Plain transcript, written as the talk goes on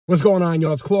What's going on,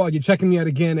 y'all? It's Claude. You're checking me out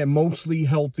again at Mostly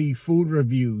Healthy Food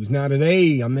Reviews. Now,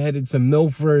 today, I'm headed to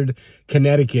Milford,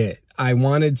 Connecticut. I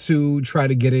wanted to try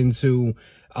to get into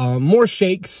more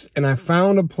shakes, and I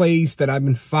found a place that I've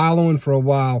been following for a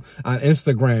while on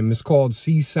Instagram. It's called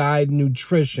Seaside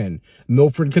Nutrition,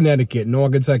 Milford, Connecticut,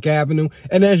 Naugatuck Avenue.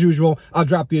 And as usual, I'll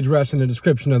drop the address in the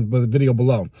description of the video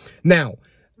below. Now,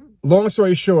 long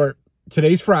story short,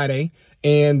 today's Friday,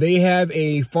 and they have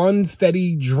a fun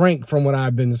fetti drink from what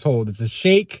I've been told. It's a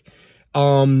shake.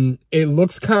 It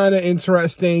looks kind of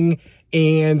interesting,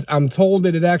 and I'm told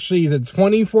that it actually is a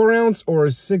 24 ounce or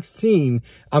a 16.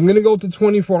 I'm going to go to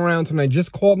 24 ounce, and I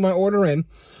just called my order in.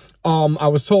 I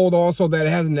was told also that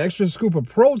it has an extra scoop of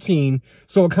protein,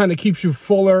 so it kind of keeps you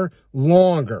fuller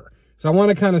longer. So I want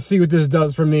to kind of see what this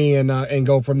does for me and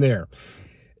go from there.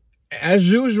 As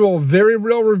usual, very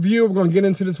real review. We're going to get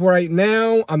into this right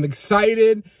now. I'm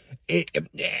excited. Let's do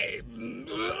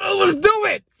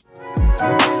it.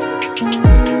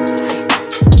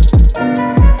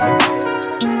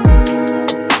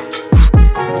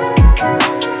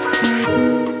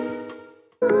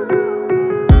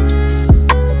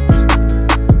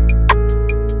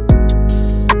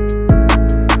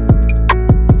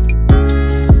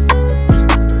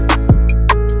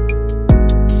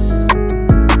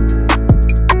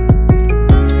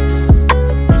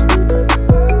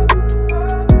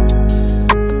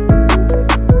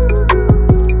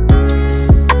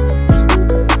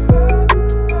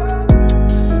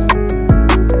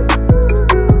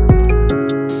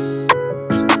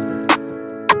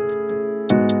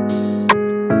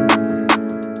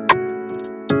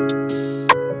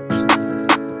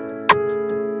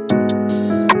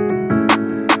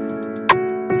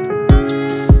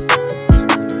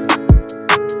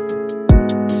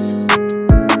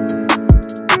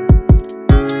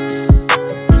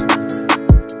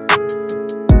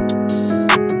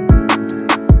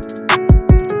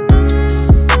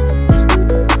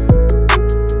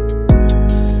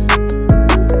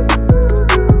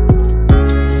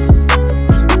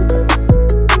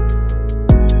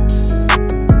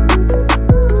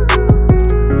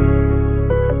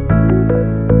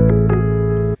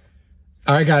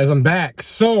 All right, guys, I'm back.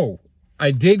 So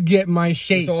I did get my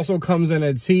shake. This also comes in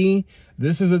a tea.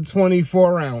 This is a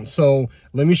 24 ounce. So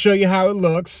let me show you how it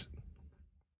looks.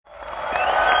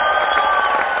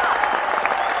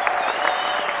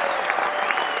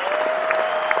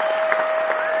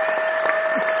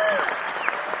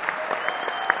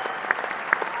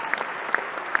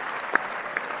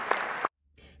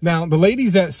 Now, the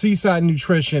ladies at Seaside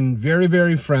Nutrition, very,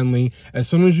 very friendly. As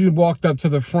soon as you walked up to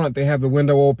the front, they have the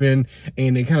window open,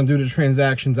 and they kind of do the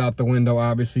transactions out the window,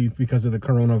 obviously, because of the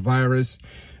coronavirus.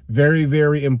 Very,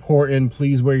 very important.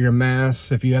 Please wear your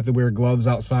masks. If you have to wear gloves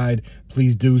outside,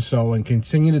 please do so, and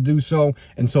continue to do so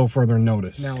until further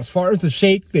notice. Now, as far as the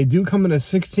shake, they do come in a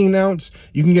 16 ounce.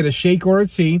 You can get a shake or a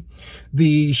tea.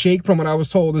 The shake, from what I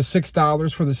was told, is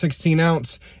 $6 for the 16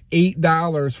 ounce,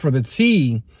 $8 for the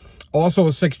tea. Also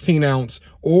a 16 ounce,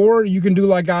 or you can do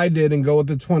like I did and go with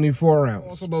the 24 ounce.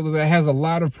 Also, though, that has a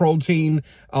lot of protein.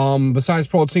 Besides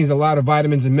proteins, a lot of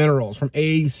vitamins and minerals from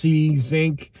A, C,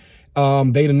 zinc,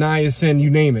 beta niacin, you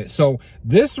name it. So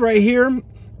this right here,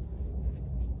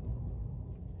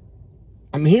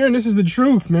 I'm hearing this is the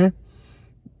truth, man.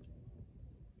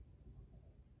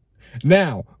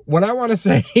 Now, what I want to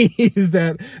say is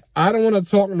that I don't want to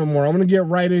talk no more. I'm going to get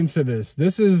right into this.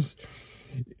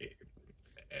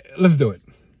 Let's do it.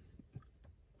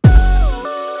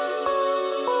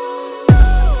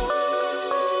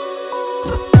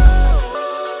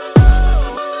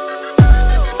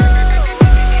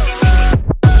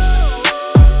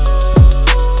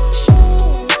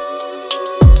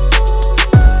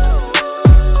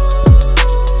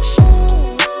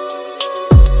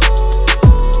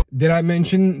 Did I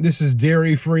mention this is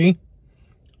dairy free?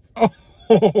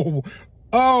 Oh,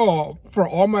 for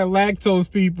all my lactose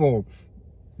people.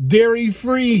 Dairy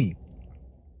free.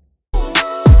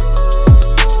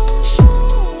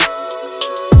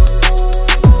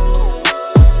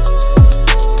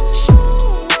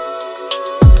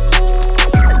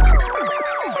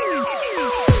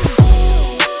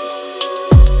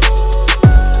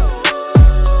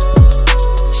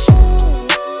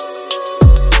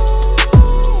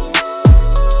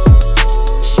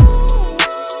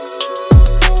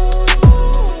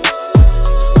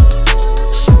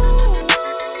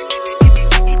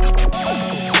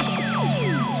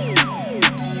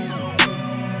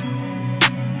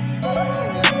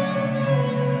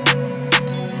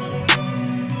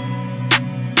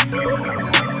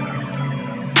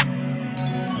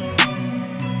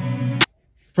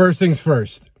 First things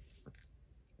first,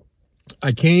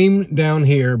 I came down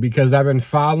here because I've been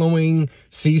following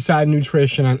Seaside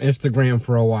Nutrition on Instagram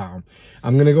for a while.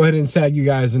 I'm going to go ahead and tag you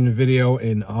guys in the video,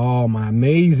 and oh, my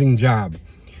amazing job.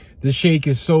 This shake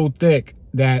is so thick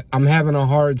that I'm having a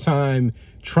hard time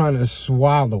trying to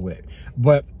swallow it.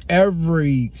 But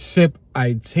every sip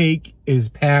I take is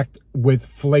packed with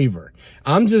flavor.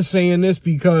 I'm just saying this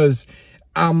because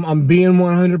I'm being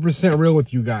 100% real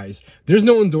with you guys. There's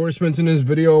no endorsements in this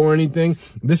video or anything.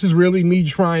 This is really me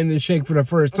trying this shake for the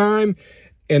first time.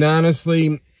 And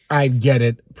honestly, I'd get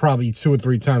it probably 2 or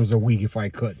 3 times a week if I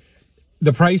could.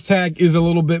 The price tag is a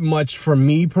little bit much for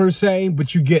me per se,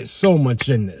 but you get so much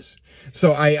in this.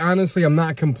 So I'm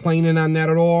not complaining on that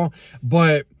at all,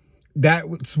 but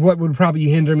that's what would probably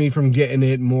hinder me from getting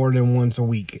it more than once a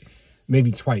week,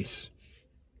 maybe twice.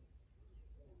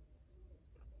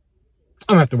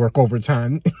 I'm gonna have to work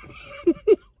overtime.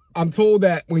 I'm told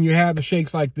that when you have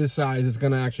shakes like this size, it's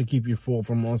gonna actually keep you full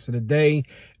for most of the day.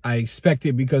 I expect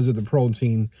it because of the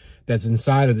protein that's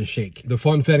inside of the shake. The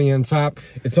funfetti on top,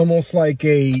 it's almost like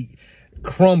a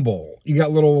crumble. You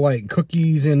got little like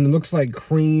cookies and it looks like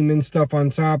cream and stuff on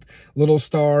top, little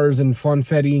stars and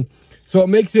funfetti. So it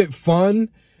makes it fun,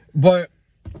 but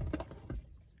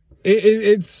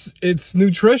it's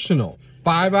nutritional.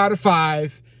 5 out of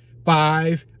 5,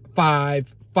 5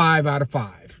 out of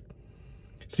 5.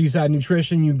 Seaside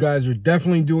Nutrition, you guys are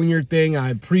definitely doing your thing. I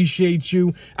appreciate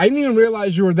you. I didn't even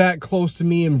realize you were that close to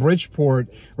me in Bridgeport,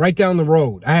 right down the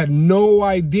road. I had no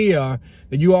idea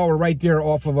that you all were right there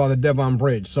off of the Devon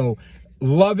Bridge. So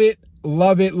love it,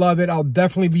 love it, love it. I'll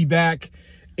definitely be back.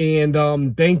 And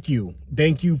thank you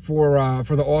for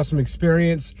the awesome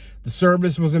experience. The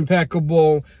service was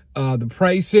impeccable. The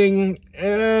pricing,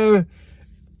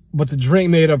 but the drink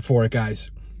made up for it,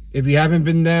 guys. If you haven't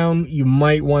been down, you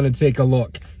might want to take a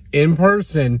look in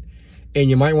person, and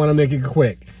you might want to make it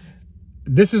quick.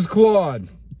 This is Claude.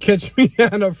 Catch me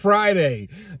on a Friday.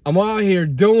 I'm out here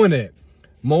doing it.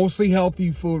 Mostly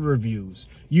healthy food reviews.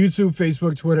 YouTube,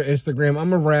 Facebook, Twitter, Instagram.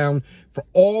 I'm around for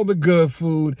all the good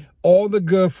food, all the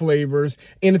good flavors.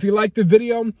 And if you like the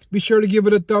video, be sure to give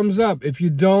it a thumbs up. If you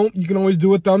don't, you can always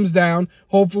do a thumbs down.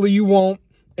 Hopefully you won't.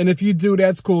 And if you do,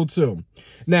 that's cool too.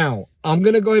 Now, I'm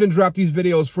going to go ahead and drop these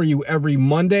videos for you every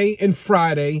Monday and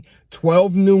Friday,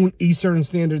 12 noon Eastern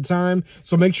Standard Time.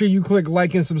 So make sure you click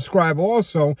like and subscribe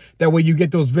also. That way you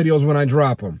get those videos when I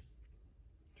drop them.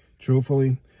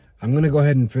 Truthfully, I'm going to go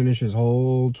ahead and finish this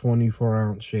whole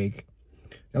 24-ounce shake.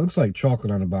 That looks like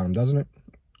chocolate on the bottom, doesn't it?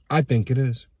 I think it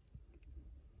is.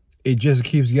 It just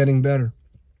keeps getting better.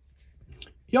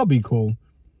 Y'all be cool.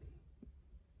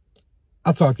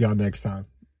 I'll talk to y'all next time.